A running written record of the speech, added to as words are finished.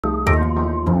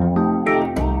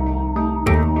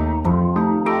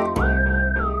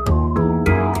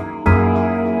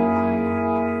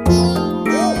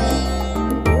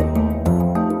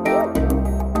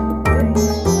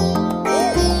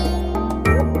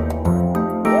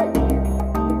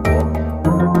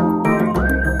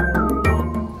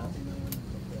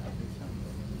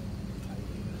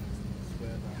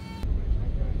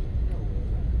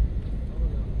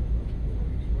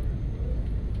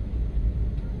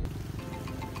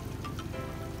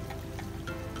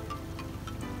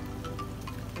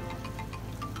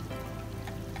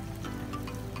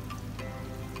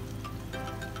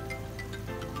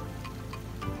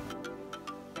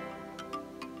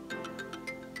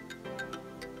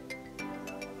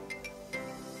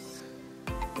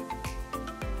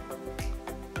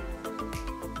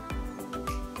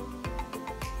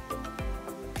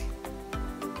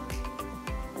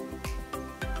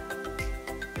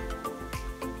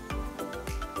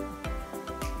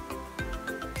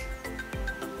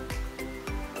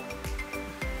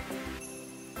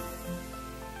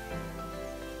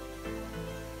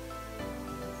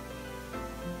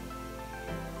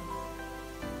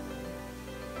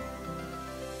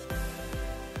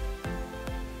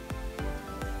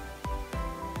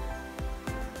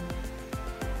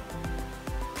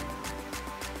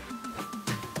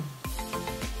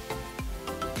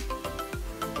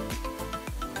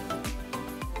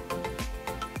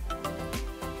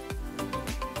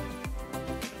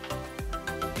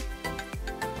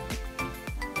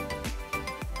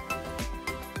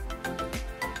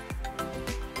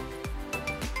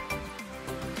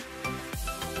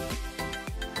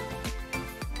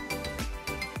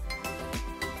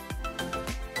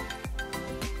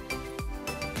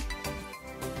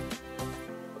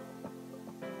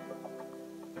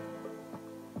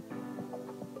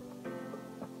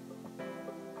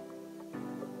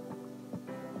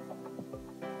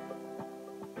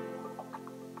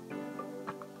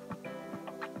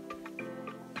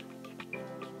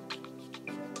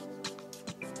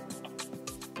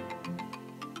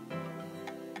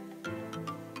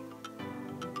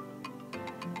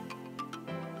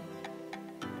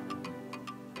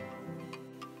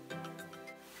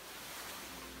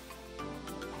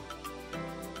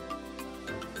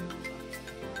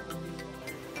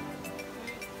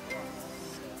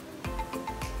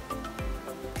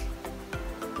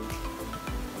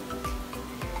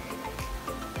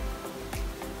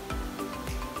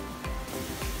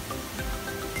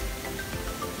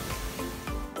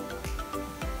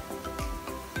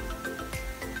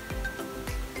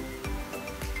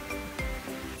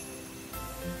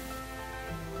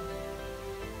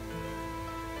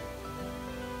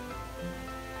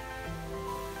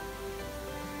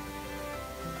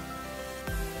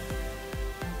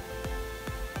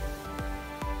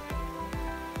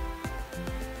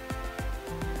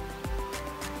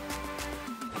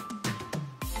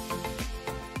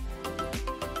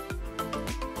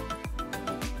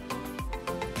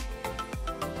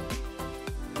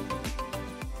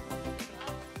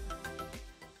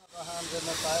100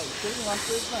 na tayo. Actually,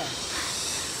 1/3 na.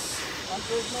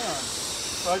 1/3 na yun.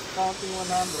 Start counting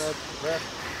 100. Rest.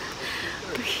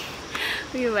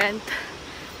 We went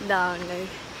down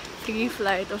like 3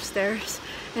 flights of stairs,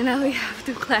 and now we have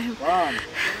to climb 1,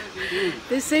 2,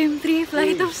 the same 3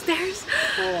 flights of stairs.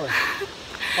 4,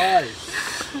 5,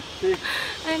 6,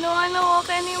 I don't wanna walk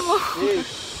anymore. 8,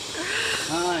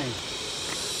 9,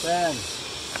 10,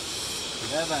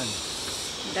 11.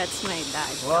 That's my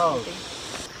dad Wow. counting.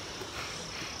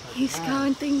 He's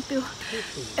counting to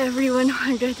every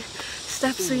 100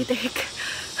 steps we take.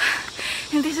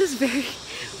 And this is very,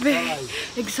 very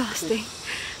exhausting.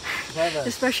 7,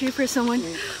 Especially for someone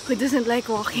who doesn't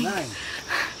like walking. 9.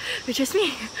 Which is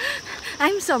me.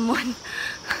 I'm someone.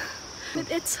 But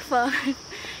it's fun.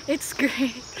 It's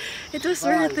great. It was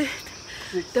worth it.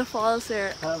 The falls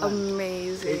are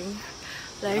amazing.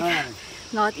 Like,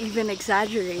 not even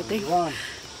exaggerating.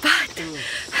 But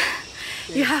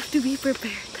you have to be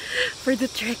prepared for the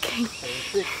trekking.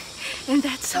 And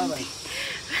that's something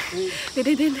we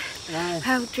didn't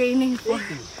have training for.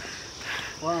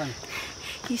 1.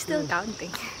 He's still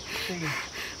counting.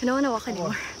 I don't wanna walk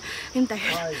anymore. I'm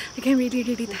tired. Like, I'm really,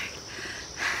 really tired.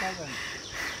 7,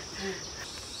 8.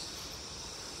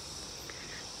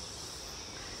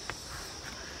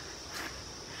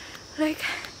 Like,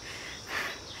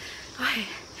 okay,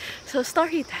 so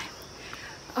story time.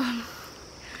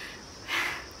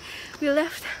 We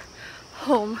left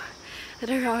home at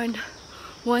around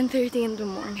 1:30 in the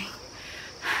morning.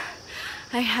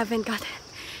 I haven't gotten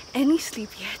any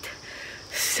sleep yet,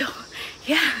 so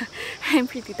yeah, I'm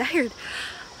pretty tired.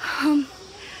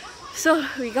 So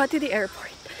we got to the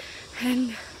airport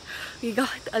and we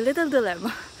got a little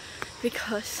dilemma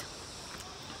because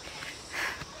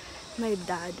my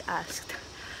dad asked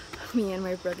me and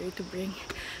my brother to bring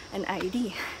an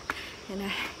ID, and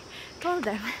I told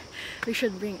them we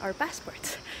should bring our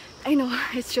passports. I know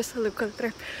it's just a local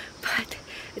trip, but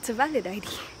it's a valid ID,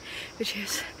 which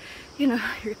is, you know,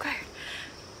 required.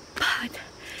 But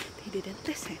they didn't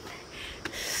listen,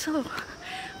 so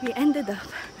we ended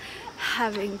up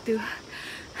having to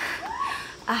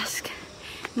ask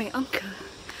my uncle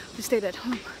who stayed at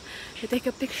home to take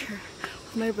a picture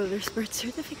of my brother's birth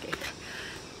certificate.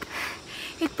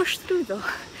 It pushed through though,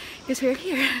 because we're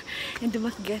here in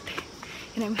Dumaguete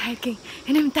and I'm hiking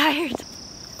and I'm tired.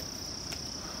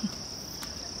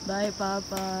 Bye,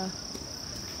 Papa.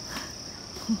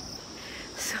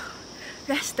 So,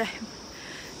 rest time.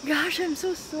 Gosh, I'm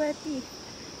so sweaty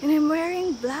and I'm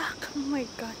wearing black. Oh my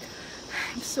god,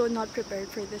 I'm so not prepared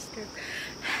for this trip.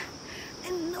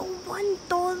 And no one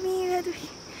told me that we're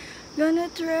gonna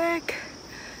trek.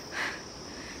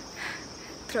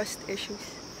 Trust issues.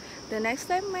 The next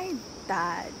time my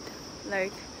dad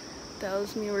like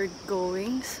tells me we're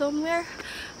going somewhere,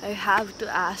 I have to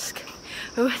ask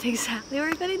what exactly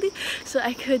we're gonna do so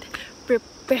I could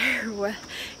prepare well,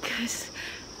 because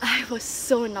I was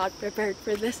so not prepared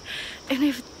for this. And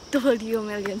I've told you a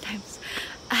million times,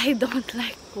 I don't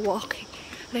like walking.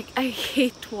 Like, I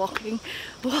hate walking.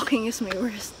 Walking is my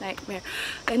worst nightmare.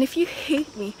 And if you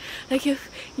hate me, like if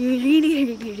you really,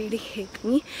 really, really hate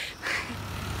me,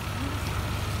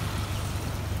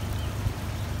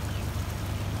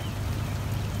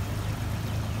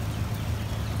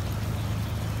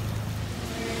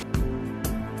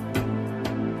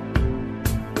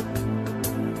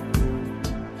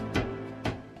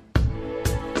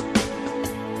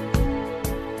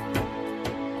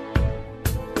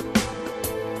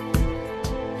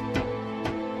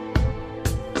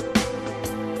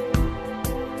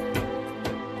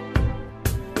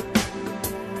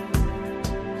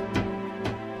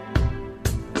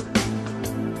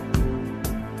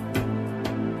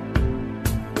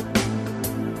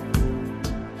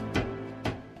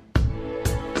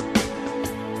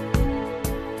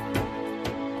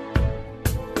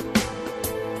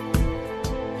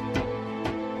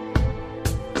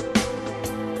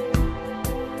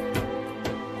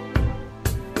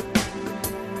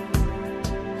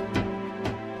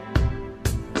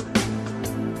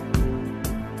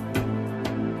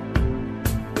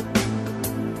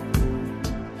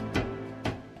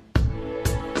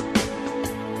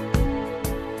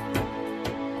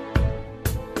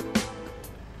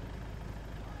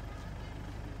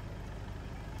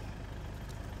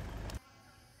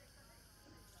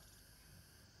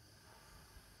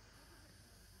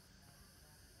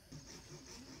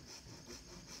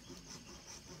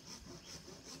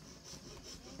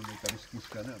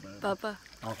 Papa.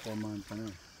 Aquaman pa na.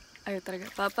 Ayaw talaga.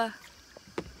 Papa.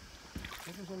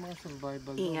 Ito sa mga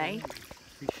survival. Ingay.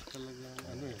 Fish talaga.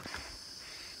 Ano eh.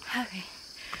 Okay.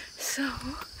 So,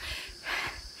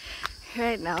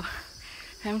 right now,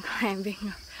 I'm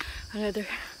climbing another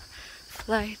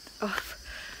flight of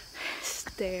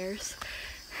stairs,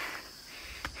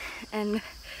 and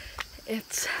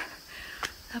it's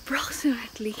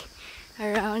approximately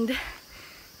around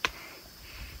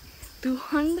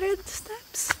 200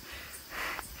 steps,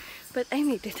 but I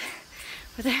made it.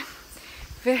 But I'm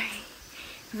very,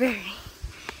 very,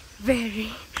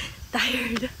 very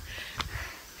tired.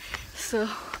 So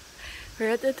we're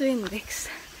at the Twin Lakes.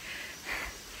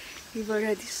 We've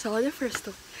already saw the first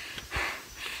one,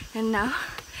 and now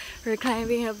we're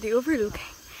climbing up the overlooking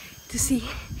to see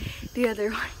the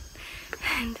other one.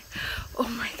 And oh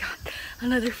my god,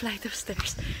 another flight of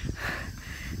stairs.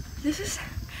 This is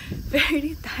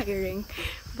very tiring,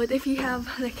 but if you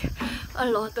have like a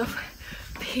lot of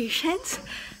patience,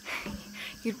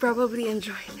 you'd probably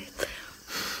enjoy it.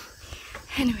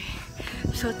 Anyway,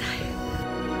 I'm so tired.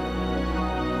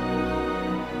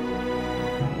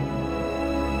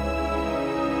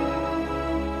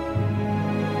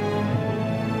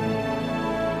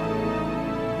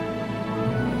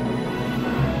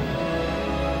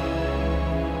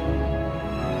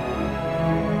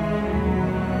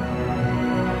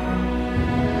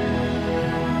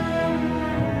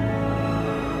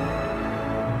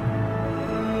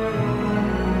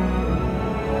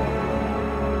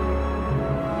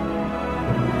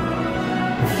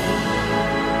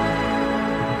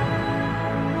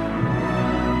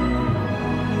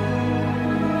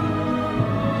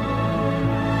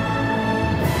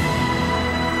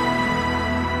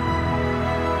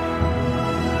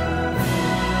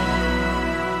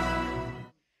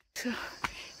 So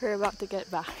we're about to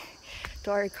get back to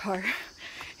our car,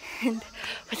 and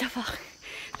what the fuck,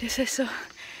 this is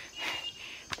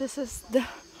the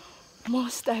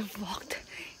most I've walked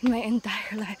in my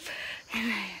entire life,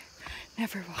 and I'm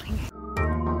never walking.